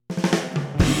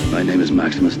My name is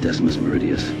Maximus Decimus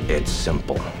Meridius. It's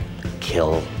simple.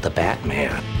 Kill the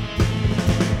Batman.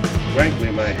 Frankly,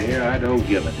 my dear, I don't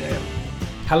give a damn.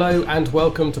 Hello and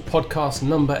welcome to podcast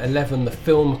number 11, the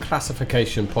film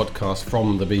classification podcast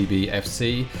from the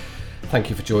BBFC. Thank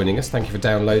you for joining us. Thank you for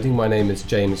downloading. My name is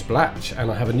James Blatch and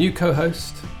I have a new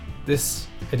co-host this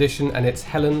edition, and it's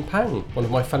Helen Pang, one of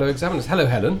my fellow examiners. Hello,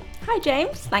 Helen. Hi,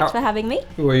 James. Thanks for having me.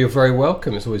 Well, you're very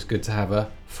welcome. It's always good to have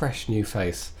a fresh new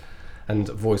face and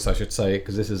voice, I should say,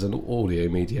 because this is an audio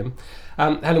medium.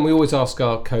 Helen, we always ask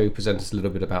our co-presenters a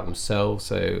little bit about themselves,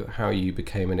 so how you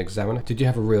became an examiner. Did you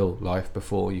have a real life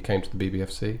before you came to the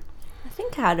BBFC? I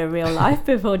think I had a real life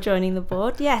before joining the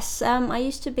board. Yes, I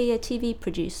used to be a TV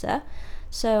producer,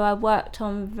 so I worked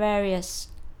on various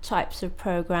types of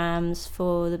programs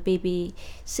for the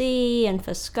BBC and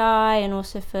for Sky and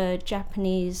also for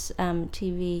Japanese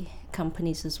TV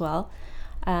companies as well.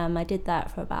 I did that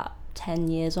for about 10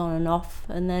 years on and off,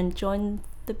 and then joined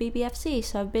the BBFC,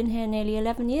 so I've been here nearly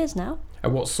 11 years now.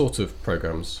 And what sort of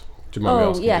programmes? Do you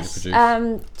mind me asking you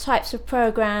to produce? Types of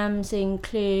programs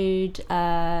include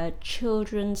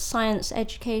children's science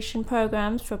education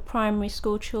programs for primary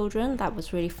school children. That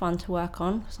was really fun to work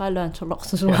on because I learnt a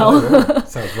lot as well. Yeah,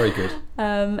 sounds very good.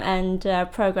 And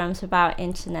programs about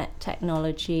internet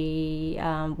technology,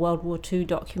 World War II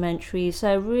documentaries.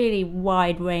 So a really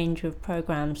wide range of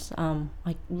programs.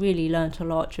 I really learnt a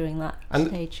lot during that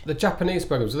stage. The Japanese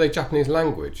programs, are they Japanese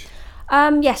language?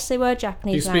 Yes, they were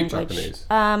Japanese language. Do you speak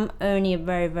Japanese? Only a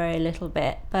very, very little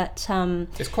bit, but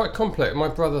it's quite complex. My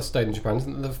brother stayed in Japan.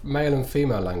 Isn't the male and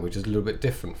female language is a little bit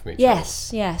different from each other?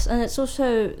 Yes, and it's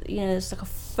also, there's like a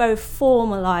very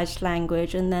formalised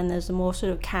language, and then there's a more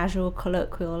sort of casual,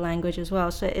 colloquial language as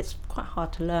well. So it's quite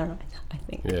hard to learn, I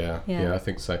think. Yeah, I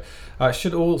think so. I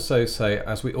should also say,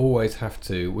 as we always have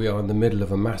to, we are in the middle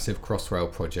of a massive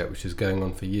Crossrail project, which is going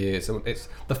on for years. And it's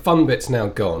the fun bit's now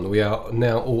gone. We are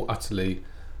now all utterly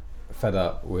fed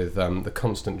up with the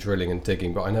constant drilling and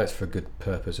digging, but I know it's for a good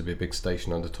purpose. It'll be a big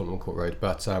station under Tottenham Court Road.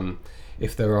 But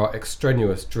if there are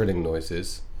extraneous drilling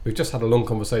noises, we've just had a long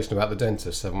conversation about the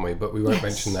dentist, haven't we? But we won't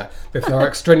mention that. But if there are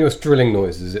extraneous drilling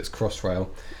noises, it's Crossrail,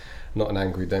 not an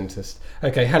angry dentist.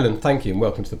 Okay, Helen, thank you and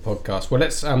welcome to the podcast. Well,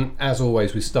 let's, as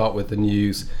always, we start with the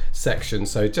news section.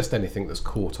 So just anything that's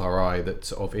caught our eye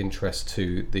that's of interest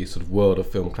to the sort of world of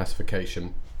film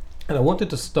classification. And I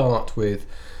wanted to start with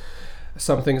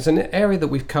something. It's an area that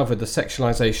we've covered, the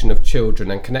sexualisation of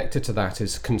children, and connected to that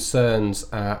is concerns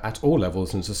at all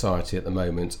levels in society at the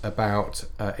moment about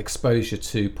exposure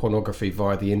to pornography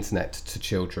via the internet to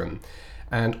children.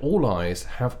 And all eyes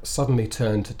have suddenly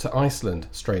turned to Iceland,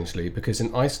 strangely, because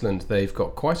in Iceland they've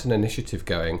got quite an initiative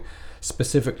going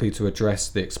specifically to address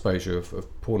the exposure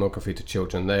of pornography to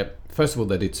children. First of all,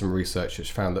 they did some research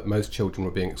which found that most children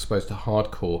were being exposed to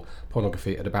hardcore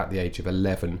pornography at about the age of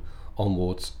 11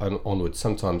 onwards,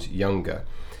 sometimes younger.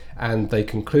 And they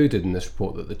concluded in this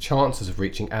report that the chances of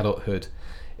reaching adulthood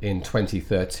in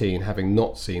 2013 having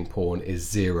not seen porn is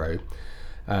zero.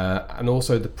 And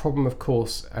also the problem, of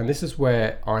course, and this is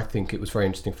where I think it was very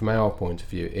interesting from our point of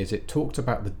view, is it talked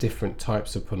about the different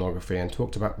types of pornography and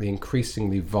talked about the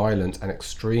increasingly violent and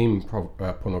extreme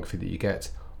pornography that you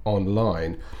get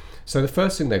online. So the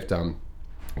first thing they've done,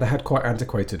 they had quite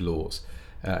antiquated laws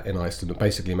in Iceland that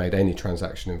basically made any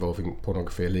transaction involving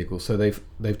pornography illegal. So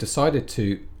they've decided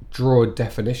to draw a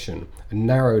definition and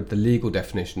narrowed the legal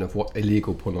definition of what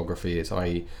illegal pornography is,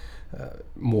 i.e.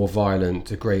 More violent,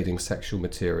 degrading sexual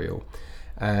material,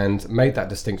 and made that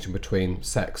distinction between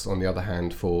sex, on the other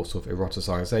hand, for sort of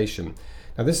eroticisation.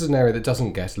 Now, this is an area that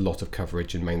doesn't get a lot of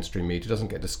coverage in mainstream media, doesn't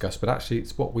get discussed, but actually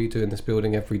it's what we do in this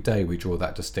building every day. We draw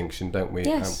that distinction, don't we?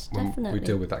 Yes, definitely. When we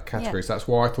deal with that category. Yeah. So that's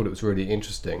why I thought it was really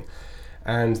interesting.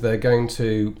 And they're going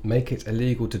to make it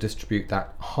illegal to distribute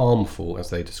that harmful, as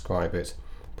they describe it,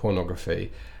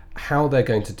 pornography. How they're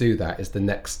going to do that is the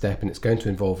next step, and it's going to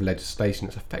involve legislation.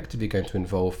 It's effectively going to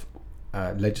involve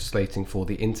legislating for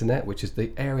the internet, which is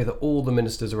the area that all the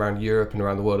ministers around Europe and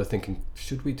around the world are thinking,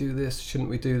 should we do this? Shouldn't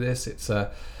we do this? It's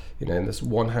on this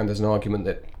one hand, there's an argument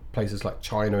that places like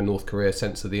China and North Korea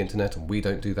censor the internet and we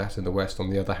don't do that in the West. On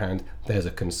the other hand, there's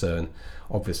a concern,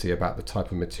 obviously, about the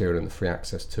type of material and the free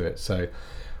access to it. So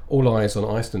all eyes on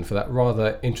Iceland for that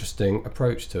rather interesting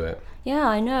approach to it. Yeah,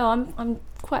 I know. I'm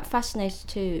quite fascinated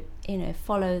to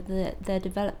follow their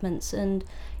developments and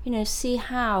see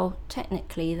how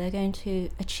technically they're going to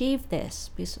achieve this,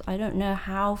 because I don't know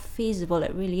how feasible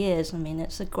it really is. I mean,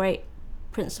 it's a great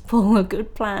principle, a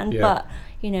good plan, but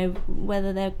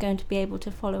whether they're going to be able to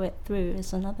follow it through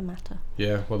is another matter.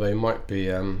 Yeah, well, they might be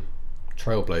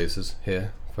trailblazers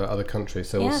here for other countries.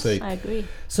 So Yes, we'll see. I agree.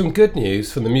 Some good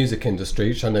news from the music industry,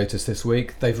 which I noticed this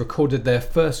week. They've recorded their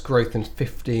first growth in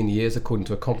 15 years, according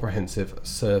to a comprehensive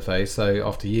survey. So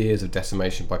after years of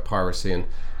decimation by piracy and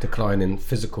decline in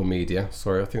physical media.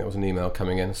 Sorry, I think that was an email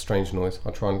coming in. A strange noise.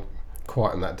 I'll try and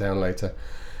quieten that down later.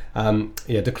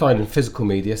 Decline in physical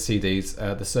media, CDs.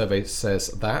 The survey says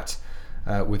that.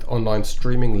 With online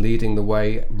streaming leading the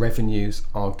way, revenues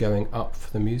are going up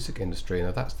for the music industry.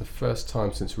 Now that's the first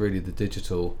time since really the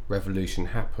digital revolution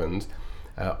happened.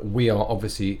 We are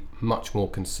obviously much more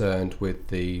concerned with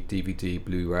the DVD,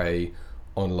 Blu-ray,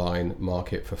 online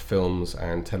market for films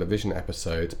and television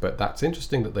episodes, but that's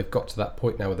interesting that they've got to that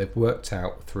point now where they've worked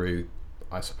out through,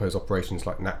 I suppose, operations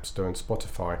like Napster and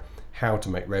Spotify, how to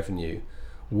make revenue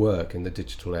work in the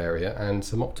digital area, and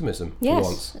some optimism for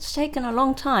once. It's taken a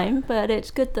long time, but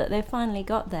it's good that they finally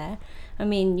got there. I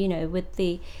mean,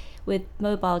 with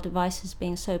mobile devices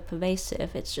being so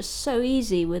pervasive, it's just so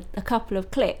easy with a couple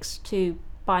of clicks to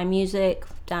buy music,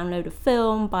 download a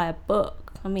film, buy a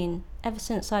book. I mean, ever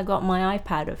since I got my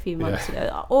iPad a few months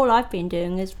ago, all I've been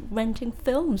doing is renting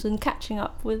films and catching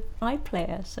up with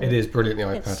iPlayer. So it is brilliant, the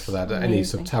iPad, for that. amazing. Any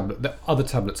sort of tablet. The other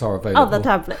tablets are available. Other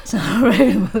tablets are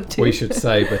available too. We should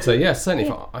say, but certainly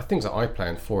for things like iPlayer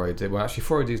and 4AD. Well, actually,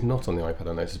 4AD is not on the iPad,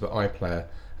 I noticed, but iPlayer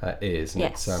is, and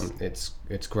Yes.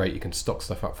 it's great. You can stock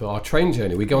stuff up for our train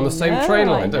journey. We go on the same train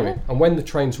line, don't we? And when the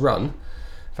trains run,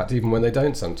 in fact, even when they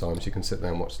don't, sometimes you can sit there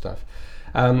and watch stuff.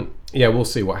 We'll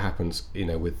see what happens,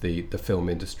 with the film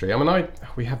industry. I mean,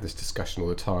 we have this discussion all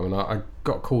the time, and I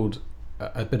got called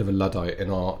a bit of a Luddite in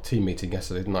our team meeting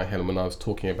yesterday, didn't I, Helen, when I was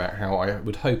talking about how I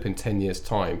would hope in 10 years'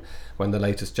 time, when the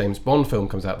latest James Bond film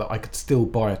comes out, that I could still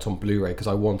buy it on Blu-ray because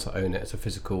I want to own it as a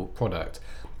physical product.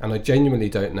 And I genuinely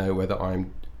don't know whether I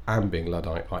am being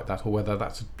Luddite like that, or whether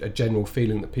that's a general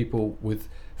feeling that people with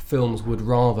films would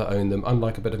rather own them,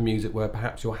 unlike a bit of music where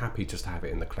perhaps you're happy just to have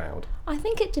it in the cloud. I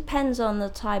think it depends on the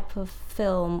type of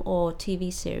film or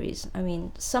TV series. I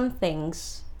mean, some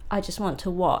things I just want to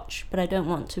watch, but I don't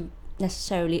want to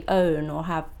necessarily own or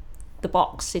have the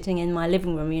box sitting in my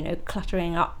living room,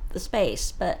 cluttering up the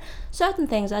space. But certain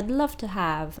things I'd love to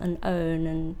have and own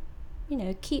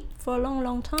and keep for a long,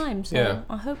 long time. So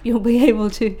I hope you'll be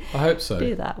able to I hope so.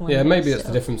 do that one. Yeah, maybe it's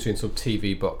the difference between sort of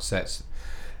TV box sets.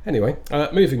 Anyway,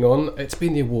 moving on. It's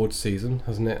been the awards season,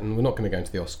 hasn't it? And we're not going to go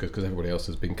into the Oscars because everybody else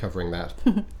has been covering that.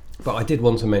 But I did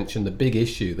want to mention the big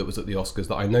issue that was at the Oscars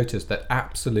that I noticed that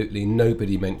absolutely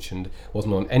nobody mentioned,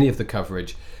 wasn't on any of the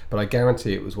coverage, but I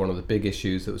guarantee it was one of the big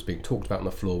issues that was being talked about on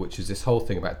the floor, which is this whole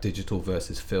thing about digital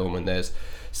versus film. And there's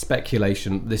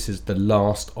speculation this is the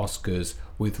last Oscars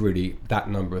with really that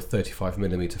number of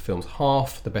 35mm films.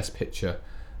 Half the Best Picture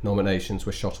nominations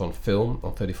were shot on film,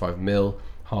 on 35mm.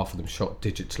 Half of them shot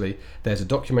digitally. There's a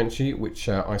documentary which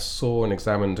I saw and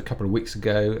examined a couple of weeks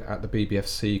ago at the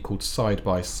BBFC called Side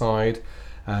by Side,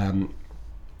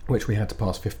 which we had to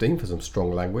pass 15 for some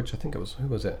strong language. I think it was, who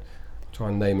was it? I'll try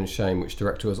and name and shame which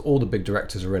director it was. All the big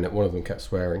directors are in it. One of them kept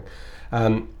swearing.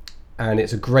 And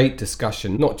it's a great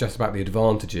discussion, not just about the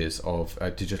advantages of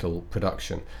digital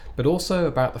production, but also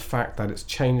about the fact that it's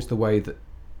changed the way that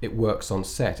it works on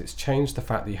set. It's changed the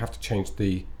fact that you have to change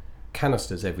the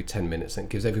canisters every 10 minutes, and it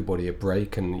gives everybody a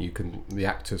break, and the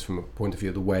actors, from a point of view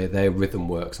of the way their rhythm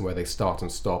works and where they start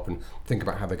and stop and think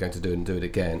about how they're going to do it and do it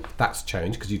again. That's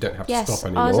changed because you don't have to stop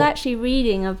anymore. I was actually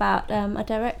reading about a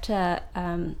director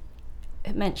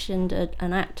mentioned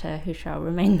an actor who shall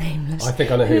remain nameless. I think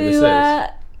I know who this is.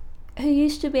 Who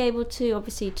used to be able to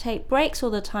obviously take breaks all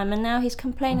the time, and now he's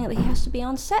complaining that he has to be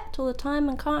on set all the time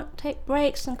and can't take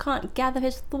breaks and can't gather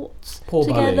his thoughts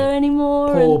together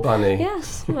anymore. Poor Bunny.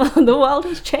 Yes, well, the world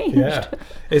has changed. Yeah.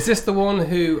 Is this the one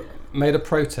who made a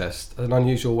protest, an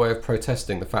unusual way of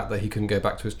protesting the fact that he couldn't go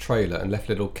back to his trailer and left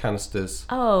little canisters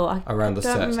around the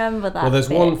set? I don't remember that. Well, there's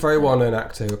one very well-known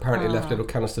actor who apparently left little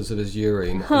canisters of his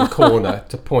urine in the corner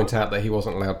to point out that he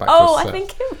wasn't allowed back to his set. I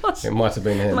think it was. It might have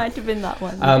been him. It might have been that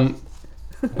one.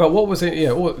 But what was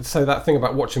it? So that thing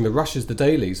about watching the rushes, the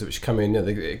dailies, which come in,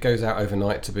 it goes out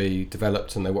overnight to be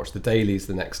developed, and they watch the dailies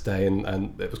the next day.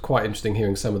 And it was quite interesting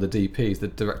hearing some of the DPs, the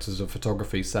directors of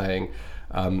photography, saying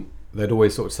they'd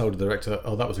always sort of told the director,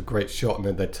 "Oh, that was a great shot," and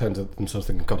then they'd turn to themselves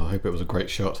thinking, "God, I hope it was a great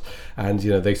shot." And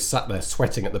they sat there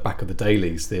sweating at the back of the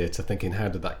dailies theatre, thinking, "How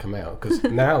did that come out?" Because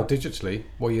now digitally,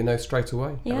 straight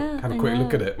away, have a quick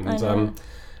look at it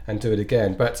and do it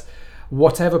again. But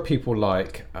whatever people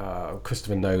like,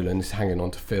 Christopher Nolan is hanging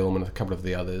on to film, and a couple of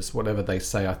the others, whatever they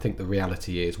say, I think the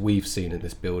reality is, we've seen in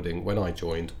this building when I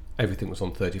joined everything was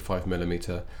on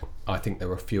 35mm. I think there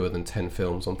were fewer than 10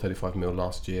 films on 35mm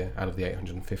last year out of the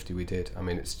 850 we did. I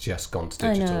mean, it's just gone to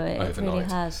digital it overnight. really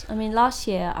has. I mean, last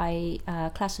year I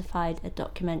classified a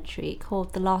documentary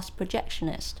called The Last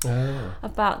Projectionist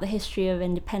about the history of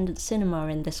independent cinema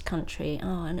in this country.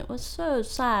 And it was so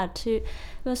sad there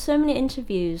were so many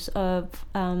interviews of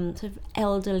sort of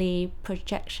elderly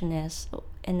projectionists,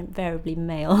 invariably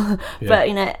male, but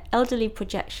elderly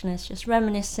projectionists just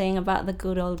reminiscing about the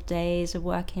good old days of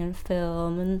working in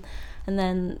film, and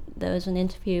then there was an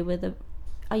interview with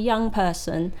a young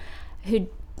person who'd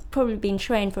probably been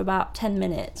trained for about 10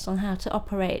 minutes on how to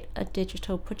operate a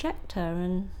digital projector,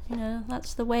 and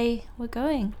that's the way we're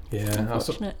going,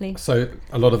 unfortunately. So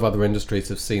a lot of other industries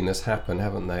have seen this happen,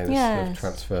 haven't they? This sort of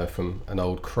transfer from an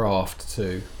old craft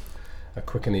to a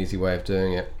quick and easy way of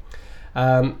doing it.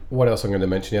 What else I'm going to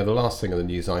mention? The last thing on the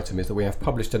news item is that we have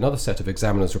published another set of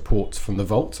examiners' reports from the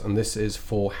Vault, and this is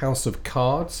for House of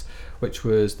Cards, which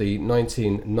was the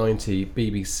 1990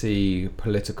 BBC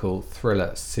political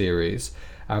thriller series.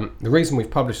 The reason we've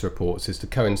published the reports is to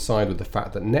coincide with the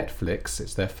fact that Netflix,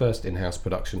 it's their first in-house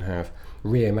production, have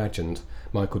reimagined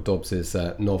Michael Dobbs's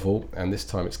novel, and this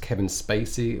time it's Kevin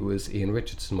Spacey. It was Ian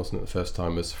Richardson, wasn't it, the first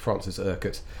time, was Francis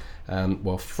Urquhart.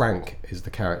 Well, Frank is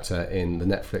the character in the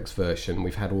Netflix version.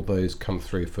 We've had all those come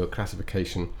through for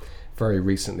classification very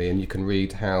recently, and you can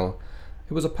read how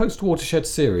it was a post-Watershed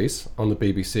series on the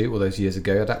BBC all those years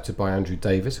ago, adapted by Andrew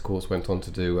Davis, of course, went on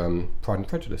to do Pride and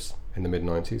Prejudice in the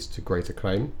mid-90s to great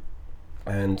acclaim.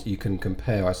 And you can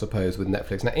compare, I suppose, with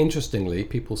Netflix. Now, interestingly,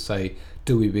 people say,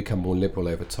 do we become more liberal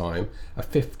over time? A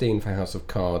 15 for House of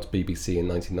Cards, BBC in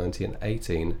 1990, and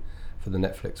 18 for the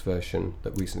Netflix version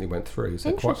that recently went through. So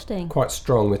interesting. Quite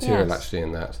strong material actually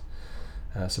in that,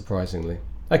 surprisingly.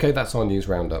 Okay, that's our news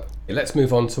roundup. Let's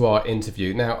move on to our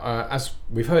interview. Now, as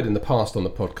we've heard in the past on the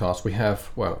podcast, we have,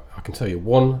 well, I can tell you,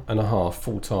 1.5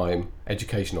 full-time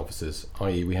education officers,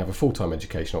 i.e. we have a full-time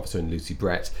education officer in Lucy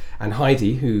Brett, and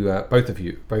Heidi, who both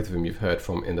of them you've heard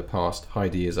from in the past.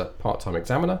 Heidi is a part-time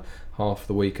examiner, half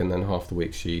the week, and then half the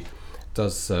week she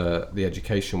does the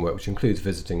education work, which includes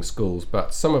visiting schools.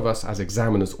 But some of us as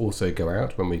examiners also go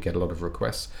out when we get a lot of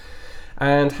requests.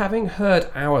 And having heard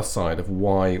our side of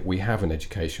why we have an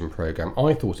education programme,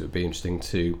 I thought it would be interesting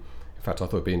I thought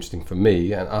it would be interesting for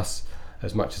me and us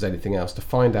as much as anything else to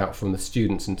find out from the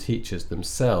students and teachers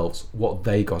themselves what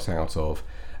they got out of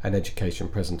an education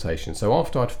presentation. So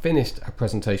after I'd finished a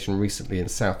presentation recently in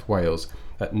South Wales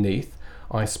at Neath,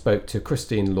 I spoke to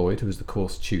Christine Lloyd, who was the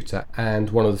course tutor, and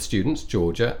one of the students,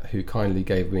 Georgia, who kindly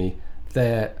gave me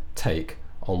their take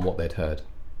on what they'd heard.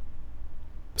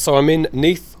 So I'm in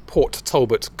Neath Port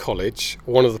Talbot College,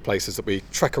 one of the places that we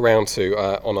trek around to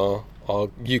on our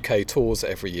UK tours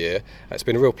every year. It's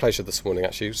been a real pleasure this morning,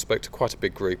 actually. We spoke to quite a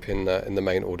big group in the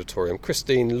main auditorium.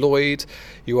 Christine Lloyd,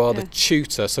 you are the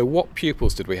tutor. So what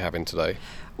pupils did we have in today?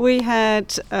 We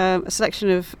had a selection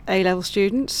of A-level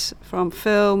students from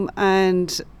film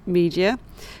and media.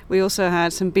 We also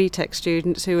had some BTEC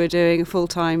students who were doing a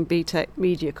full-time BTEC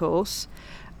media course.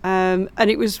 And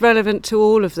it was relevant to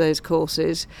all of those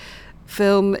courses.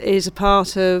 Film is a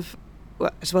part of,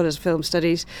 well, as well as film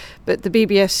studies, but the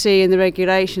BBFC and the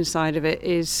regulation side of it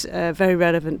is very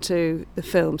relevant to the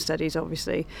film studies,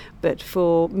 obviously. But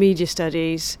for media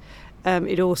studies,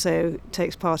 it also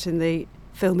takes part in the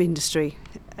film industry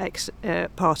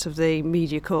part of the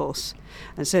media course.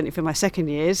 And certainly for my second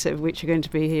years, which you're going to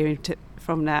be hearing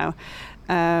from now,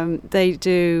 they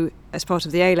do, as part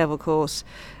of the A-level course,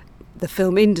 the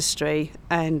film industry,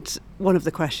 and one of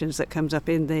the questions that comes up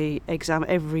in the exam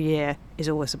every year is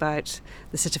always about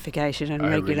the certification and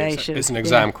regulation. Really? It's an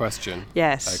exam question?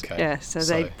 Yes. Okay. Yeah, so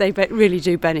they really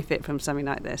do benefit from something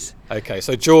like this. Okay,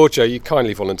 so Georgia, you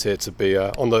kindly volunteered to be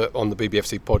on the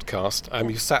BBFC podcast.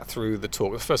 You sat through the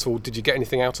talk. First of all, did you get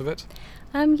anything out of it?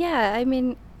 Yeah, I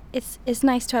mean, it's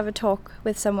nice to have a talk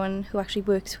with someone who actually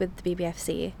works with the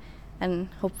BBFC, and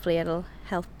hopefully it'll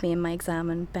help me in my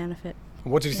exam and benefit.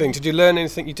 What did you think? Did you learn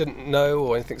anything you didn't know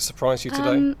or anything that surprised you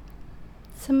today?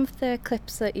 Some of the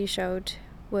clips that you showed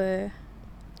were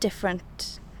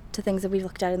different to things that we've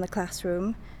looked at in the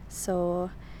classroom,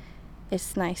 so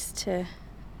it's nice to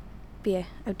be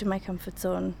out of my comfort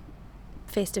zone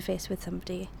face to face with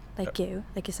somebody like you,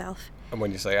 like yourself. And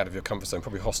when you say out of your comfort zone,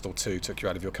 probably Hostel 2 took you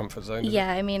out of your comfort zone?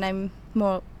 Yeah, I mean, I'm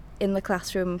more in the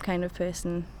classroom kind of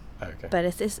person. Okay. But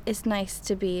it's nice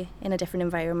to be in a different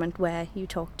environment where you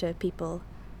talk to people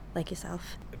like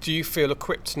yourself. Do you feel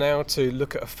equipped now to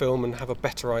look at a film and have a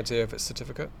better idea of its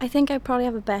certificate? I think I probably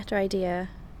have a better idea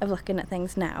of looking at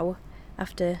things now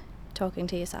after talking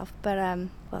to yourself. But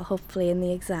well, hopefully in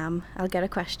the exam I'll get a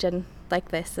question like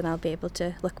this, and I'll be able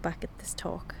to look back at this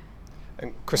talk.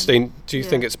 And Christine, do you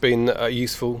think it's been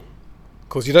useful? Of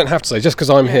course, you don't have to say, just because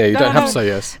I'm here, you don't have to say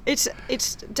yes.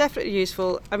 It's definitely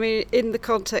useful. I mean, in the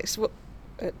context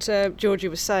that Georgie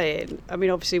was saying, I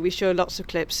mean, obviously we show lots of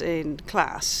clips in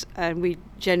class and we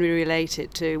generally relate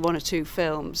it to one or two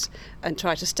films and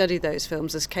try to study those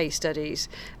films as case studies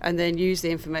and then use the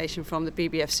information from the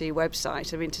BBFC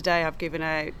website. I mean, today I've given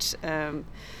out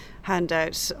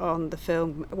handouts on the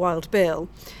film Wild Bill,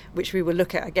 which we will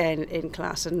look at again in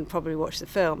class and probably watch the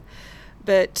film.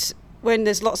 But when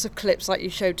there's lots of clips like you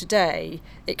showed today,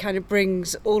 it kind of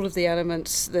brings all of the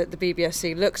elements that the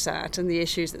BBFC looks at and the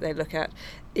issues that they look at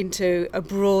into a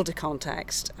broader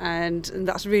context, and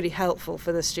that's really helpful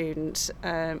for the students,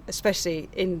 especially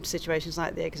in situations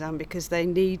like the exam, because they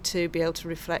need to be able to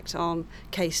reflect on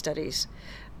case studies,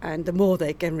 and the more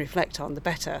they can reflect on, the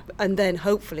better. And then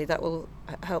hopefully that will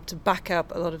help to back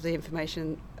up a lot of the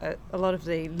information, a lot of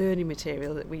the learning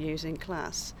material that we use in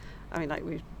class. I mean, like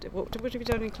what have we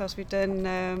done in class? We've done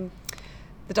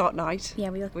The Dark Knight. Yeah,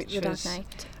 we looked at The Dark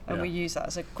Knight. And we use that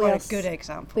as quite a good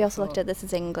example. We also looked at This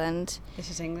Is England. This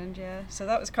Is England, yeah. So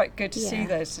that was quite good to see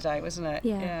those today, wasn't it?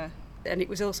 Yeah. And it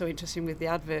was also interesting with the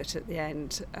advert at the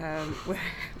end, where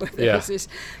there was this,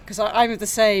 because I'm of the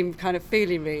same kind of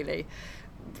feeling, really.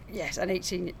 Yes, an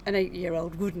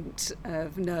 8-year-old wouldn't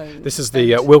have known. This is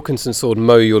the Wilkinson Sword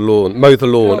Mow the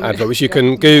Lawn advert, which you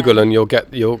can Google and you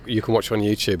can watch on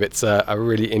YouTube. It's a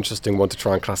really interesting one to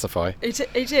try and classify. It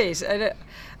is, and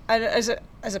as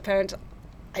a parent,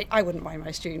 I wouldn't mind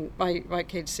my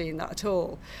kids seeing that at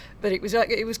all. But it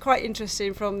was quite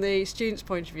interesting from the students'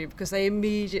 point of view, because they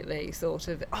immediately thought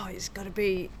of, it's got to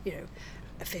be,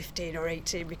 15 or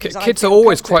 18, because kids are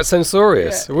always quite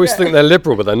censorious. We always think they're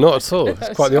liberal, but they're not at all.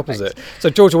 It's quite the opposite.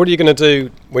 So, Georgia, what are you going to do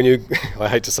when you? I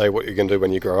hate to say what you're going to do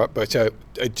when you grow up, but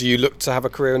do you look to have a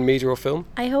career in media or film?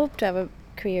 I hope to have a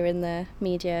career in the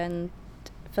media and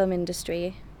film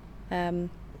industry. But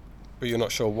you're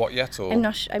not sure what yet, or I'm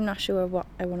not sure what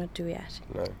I want to do yet.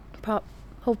 No.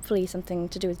 Hopefully something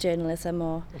to do with journalism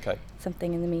or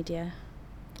something in the media.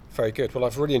 Very good. Well,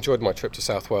 I've really enjoyed my trip to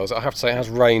South Wales. I have to say, it has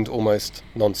rained almost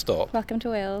non-stop. Welcome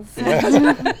to Wales.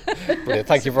 Brilliant.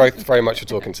 Thank you very, very much for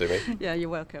talking to me. Yeah, you're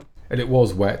welcome. And it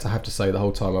was wet, I have to say, the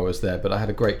whole time I was there, but I had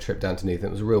a great trip down to Neath. It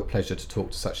was a real pleasure to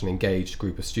talk to such an engaged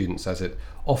group of students, as it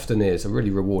often is, a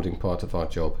really rewarding part of our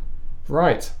job.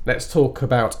 Right, let's talk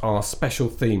about our special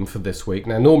theme for this week.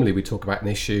 Now, normally we talk about an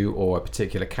issue or a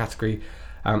particular category.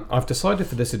 I've decided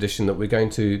for this edition that we're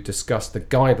going to discuss the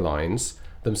guidelines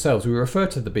themselves. We refer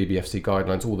to the BBFC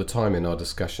guidelines all the time in our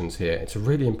discussions here. It's a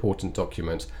really important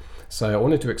document. So I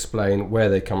wanted to explain where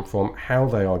they come from, how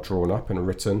they are drawn up and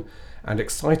written, and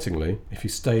excitingly, if you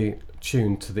stay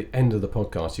tuned to the end of the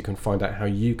podcast, you can find out how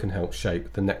you can help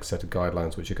shape the next set of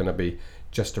guidelines, which are going to be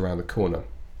just around the corner.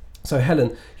 So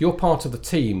Helen, you're part of the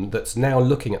team that's now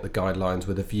looking at the guidelines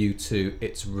with a view to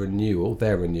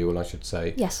their renewal, I should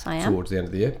say. Yes, I am. Towards the end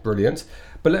of the year. Brilliant.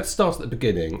 But let's start at the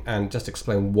beginning and just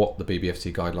explain what the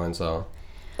BBFC guidelines are.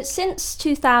 Since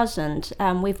 2000,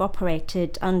 we've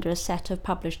operated under a set of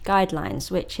published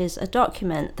guidelines, which is a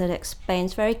document that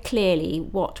explains very clearly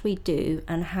what we do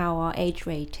and how our age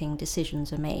rating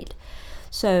decisions are made.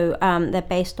 So they're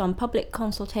based on public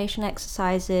consultation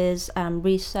exercises,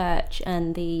 research,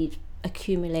 and the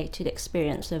accumulated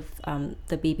experience of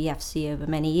the BBFC over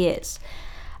many years.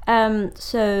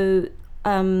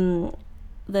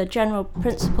 The general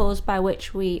principles by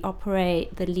which we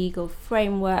operate, the legal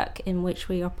framework in which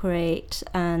we operate,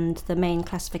 and the main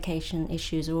classification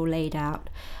issues are all laid out,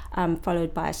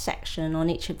 followed by a section on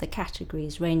each of the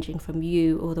categories, ranging from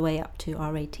U all the way up to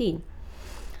R18.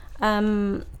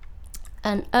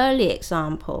 An early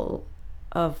example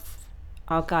of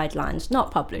our guidelines, not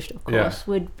published of course,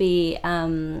 would be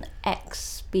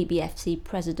ex-BBFC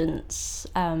President's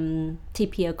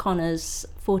T.P. O'Connor's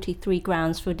 43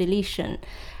 Grounds for Deletion,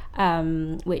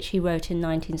 which he wrote in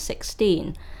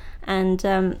 1916. And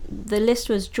the list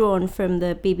was drawn from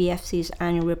the BBFC's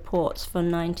annual reports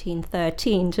from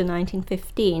 1913 to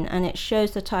 1915, and it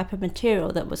shows the type of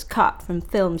material that was cut from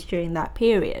films during that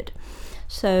period.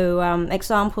 So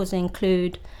examples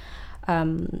include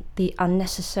the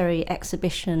unnecessary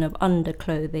exhibition of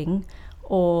underclothing,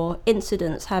 or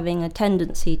incidents having a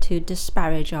tendency to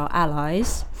disparage our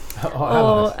allies,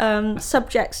 or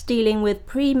subjects dealing with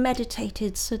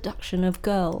premeditated seduction of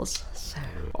girls. So.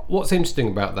 What's interesting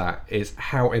about that is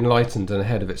how enlightened and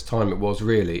ahead of its time it was,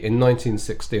 really. In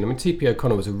 1916, I mean, T.P.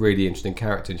 O'Connor was a really interesting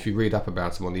character. If you read up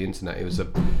about him on the internet, he was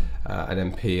an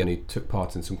MP and he took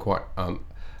part in some quite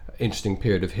interesting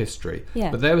period of history.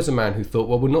 Yeah. But there was a man who thought,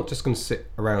 well, we're not just going to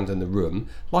sit around in the room.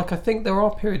 Like, I think there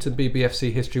are periods in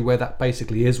BBFC history where that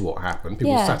basically is what happened.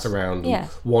 People Yes. sat around Yeah. and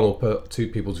one or two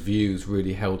people's views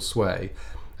really held sway.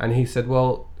 And he said,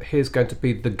 well, here's going to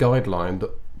be the guideline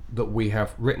that we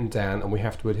have written down and we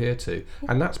have to adhere to.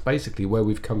 And that's basically where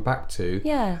we've come back to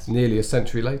Yes. nearly a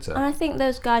century later. And I think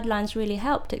those guidelines really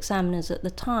helped examiners at the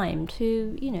time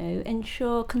to,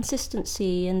 ensure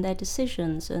consistency in their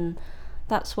decisions, and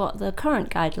that's what the current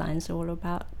guidelines are all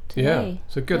about today. Yeah,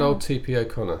 so good old T.P.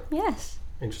 O'Connor. Yes.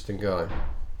 Interesting guy.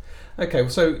 Okay,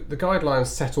 so the guidelines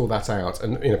set all that out,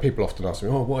 and people often ask me,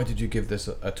 "Oh, why did you give this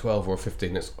a 12 or a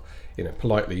 15?" It's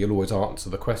politely you'll always answer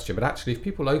the question, but actually, if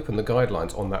people open the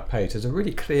guidelines on that page, there's a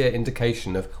really clear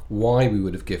indication of why we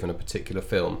would have given a particular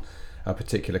film a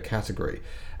particular category,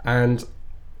 and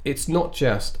it's not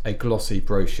just a glossy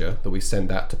brochure that we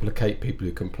send out to placate people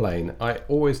who complain. I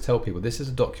always tell people this is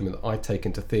a document that I take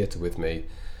into theatre with me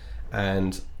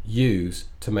and use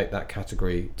to make that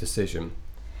category decision.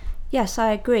 Yes,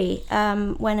 I agree.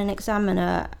 When an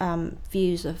examiner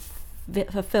views a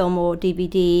film or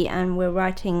DVD and we're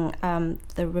writing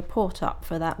the report up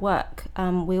for that work,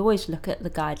 we always look at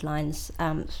the guidelines,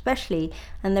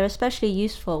 and they're especially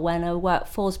useful when a work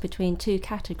falls between two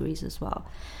categories as well.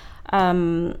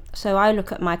 So I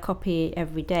look at my copy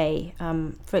every day.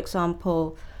 For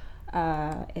example,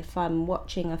 if I'm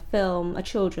watching a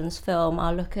children's film,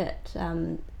 I'll look at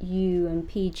U and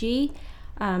PG.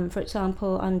 For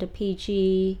example, under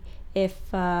PG, if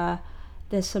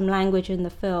there's some language in the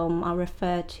film, I'll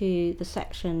refer to the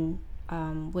section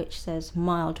which says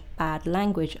mild bad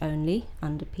language only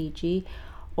under PG,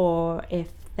 or if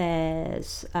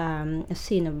there's a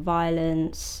scene of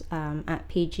violence at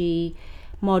PG,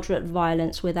 moderate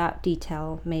violence without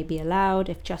detail may be allowed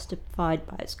if justified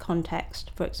by its context,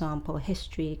 for example,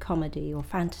 history, comedy or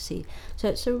fantasy. So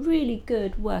it's a really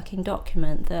good working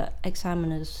document that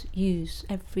examiners use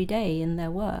every day in their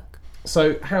work.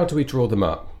 So how do we draw them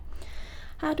up?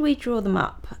 How do we draw them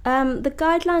up? The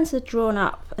guidelines are drawn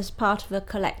up as part of a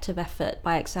collective effort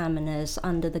by examiners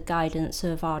under the guidance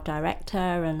of our director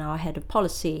and our head of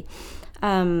policy.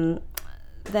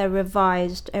 They're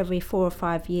revised every 4 or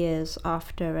 5 years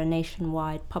after a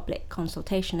nationwide public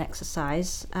consultation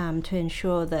exercise to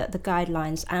ensure that the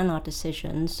guidelines and our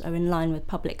decisions are in line with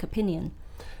public opinion.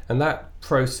 And that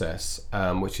process,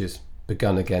 which is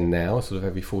begun again now, sort of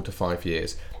every 4 to 5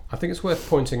 years, I think it's worth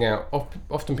pointing out.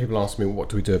 Often people ask me, what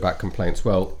do we do about complaints?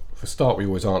 Well, for a start, we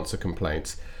always answer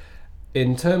complaints.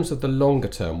 In terms of the longer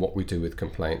term, what we do with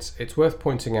complaints, it's worth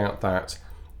pointing out that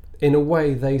in a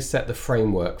way, they set the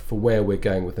framework for where we're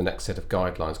going with the next set of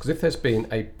guidelines. Because if there's been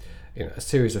a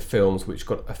series of films which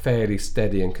got a fairly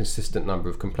steady and consistent number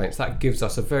of complaints, that gives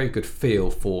us a very good feel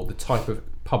for the type of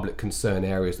public concern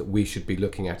areas that we should be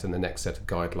looking at in the next set of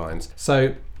guidelines.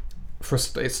 So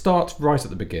it starts right at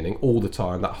the beginning, all the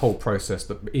time, that whole process,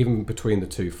 that even between the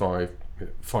two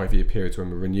five-year periods when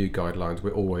we renew guidelines,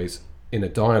 we're always in a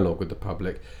dialogue with the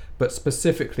public. But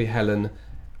specifically, Helen,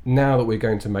 now that we're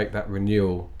going to make that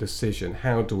renewal decision,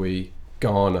 how do we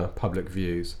garner public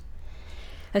views?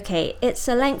 Okay, it's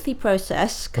a lengthy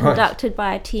process conducted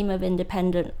by a team of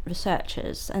independent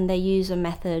researchers, and they use a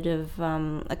method of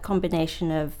a combination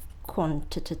of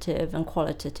quantitative and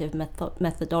qualitative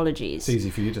methodologies. It's easy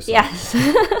for you to say. Yes.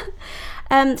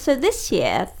 So this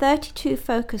year, 32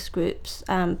 focus groups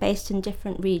based in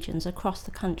different regions across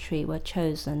the country were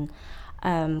chosen,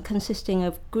 consisting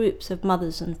of groups of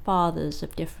mothers and fathers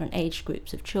of different age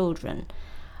groups of children.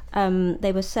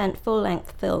 They were sent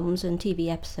full-length films and TV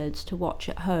episodes to watch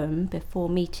at home before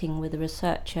meeting with a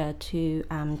researcher to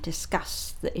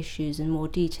discuss the issues in more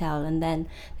detail, and then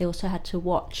they also had to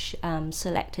watch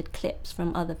selected clips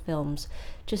from other films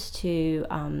just to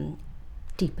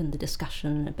deepen the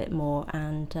discussion a bit more,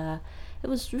 and it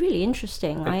was really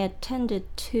interesting. I attended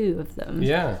 2 of them.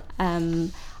 Yeah.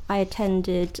 I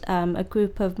attended a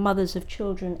group of mothers of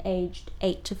children aged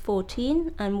 8 to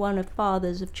 14 and one of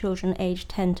fathers of children aged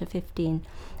 10 to 15.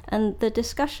 And the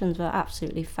discussions were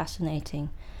absolutely fascinating.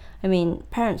 I mean,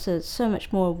 parents are so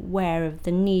much more aware of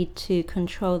the need to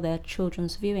control their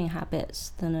children's viewing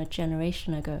habits than a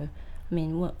generation ago. I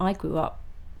mean, I grew up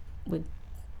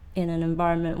in an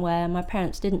environment where my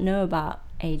parents didn't know about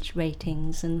age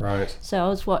ratings, and right. So I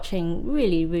was watching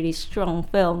really, really strong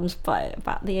films by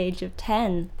about the age of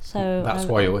 10. So that's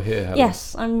why you're here, Helen.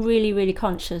 Yes, I'm really, really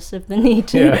conscious of the need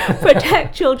to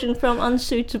protect children from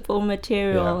unsuitable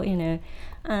material,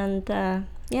 and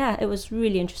it was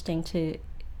really interesting to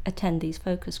attend these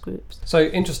focus groups. So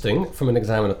interesting from an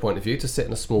examiner point of view to sit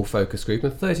in a small focus group,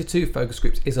 and 32 focus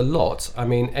groups is a lot. I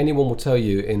mean, anyone will tell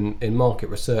you in market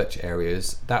research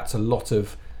areas that's a lot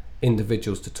of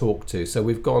individuals to talk to. So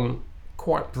we've gone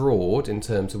quite broad in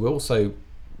terms of, we're also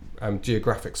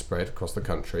geographic spread across the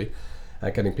country,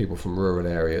 getting people from rural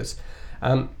areas,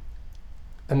 and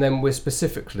then we're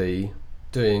specifically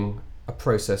doing a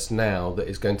process now that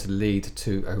is going to lead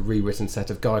to a rewritten set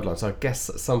of guidelines. So I guess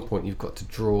at some point you've got to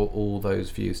draw all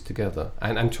those views together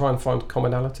and try and find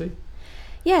commonality.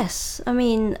 Yes, I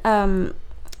mean,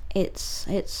 it's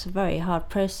a very hard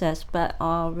process, but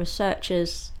our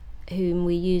researchers whom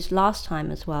we used last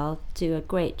time as well do a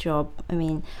great job. I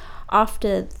mean,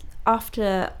 after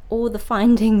all the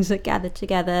findings are gathered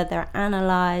together, they're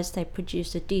analysed, they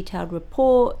produce a detailed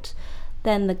report,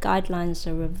 then the guidelines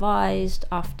are revised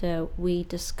after we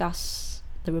discuss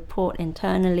the report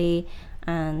internally,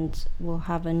 and we'll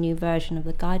have a new version of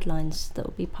the guidelines that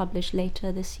will be published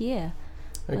later this year.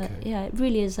 Okay. But yeah, it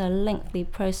really is a lengthy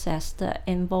process that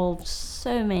involves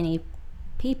so many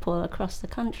people across the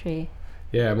country.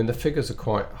 Yeah, I mean, the figures are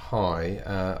quite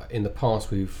high. In the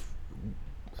past, we've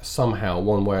somehow,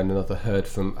 one way or another, heard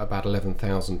from about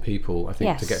 11,000 people, I think,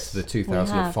 Yes, to get to the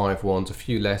 2005 ones. A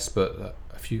few less, but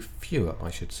a few fewer, I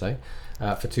should say,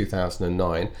 for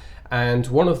 2009. And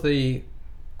one of the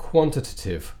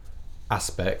quantitative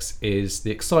aspects is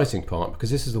the exciting part, because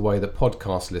this is the way that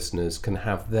podcast listeners can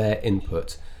have their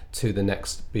input to the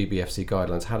next BBFC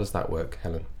guidelines. How does that work,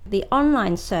 Helen? The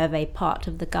online survey part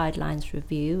of the guidelines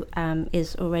review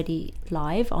is already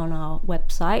live on our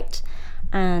website,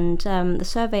 and the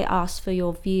survey asks for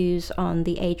your views on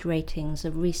the age ratings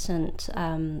of recent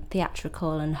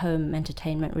theatrical and home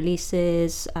entertainment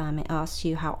releases. It asks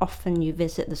you how often you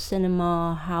visit the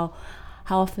cinema, how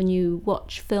often you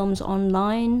watch films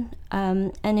online,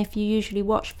 and if you usually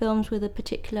watch films with a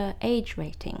particular age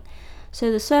rating. So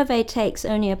the survey takes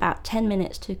only about 10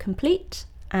 minutes to complete,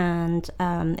 and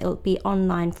it'll be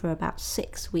online for about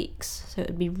 6 weeks. So it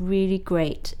would be really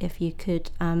great if you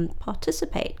could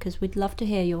participate, because we'd love to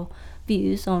hear your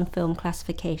views on film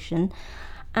classification.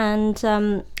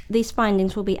 And these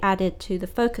findings will be added to the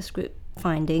focus group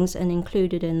findings and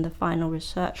included in the final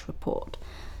research report.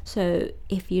 So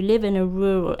if you live in a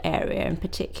rural area in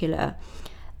particular,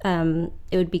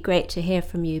 it would be great to hear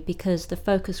from you, because the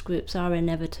focus groups are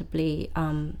inevitably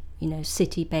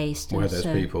city-based. Where there's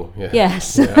people, yeah.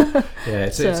 Yes.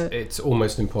 Yeah, So- it's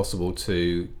almost impossible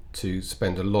to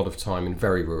spend a lot of time in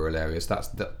very rural areas.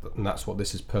 And that's what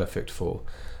this is perfect for.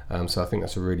 So I think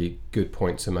that's a really good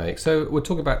point to make. So we're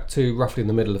talking about to roughly in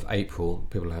the middle of April,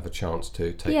 people will have a chance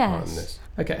to take part in this.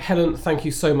 Okay, Helen, thank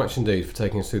you so much indeed for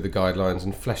taking us through the guidelines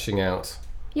and fleshing out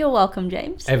You're welcome,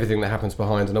 James. everything that happens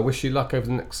behind. And I wish you luck over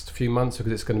the next few months,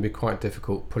 because it's going to be quite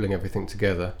difficult pulling everything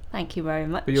together. Thank you very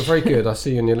much. But you're very good. I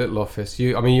see you in your little office.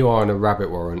 You are in a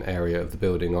rabbit warren area of the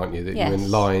building, aren't you? That Yes. you're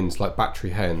in lines like battery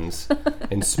hens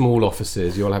in small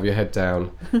offices. You'll have your head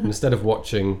down. And instead of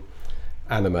watching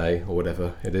anime or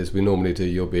whatever it is we normally do,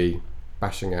 you'll be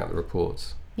bashing out the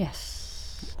reports.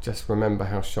 Yes. Just remember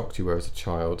how shocked you were as a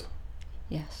child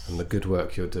Yes. and the good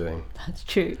work you're doing. That's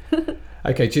true.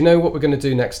 Okay, do you know what we're going to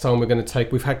do next time?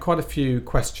 We've had quite a few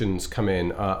questions come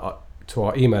in to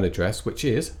our email address, which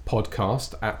is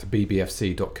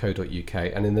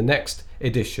podcast@bbfc.co.uk, and in the next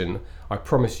edition, I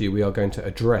promise you, we are going to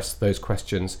address those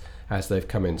questions as they've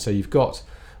come in. So you've got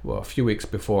a few weeks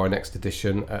before our next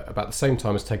edition, about the same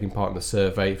time as taking part in the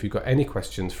survey. If you've got any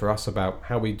questions for us about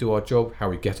how we do our job, how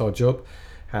we get our job,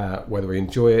 whether we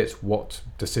enjoy it, what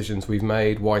decisions we've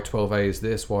made, why 12A is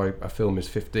this, why a film is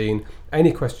 15,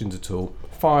 any questions at all,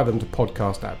 fire them to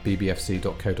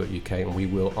podcast@bbfc.co.uk and we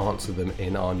will answer them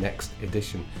in our next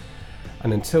edition.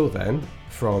 And until then,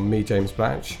 from me, James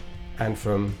Blatch, and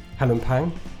from Helen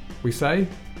Pang, we say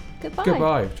Goodbye.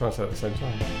 goodbye. Try and say it at the same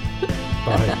time.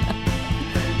 Bye.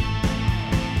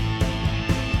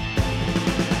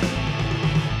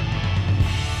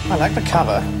 I like the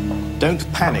cover. Don't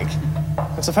panic.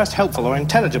 That's the first helpful or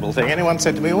intelligible thing anyone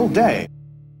said to me all day.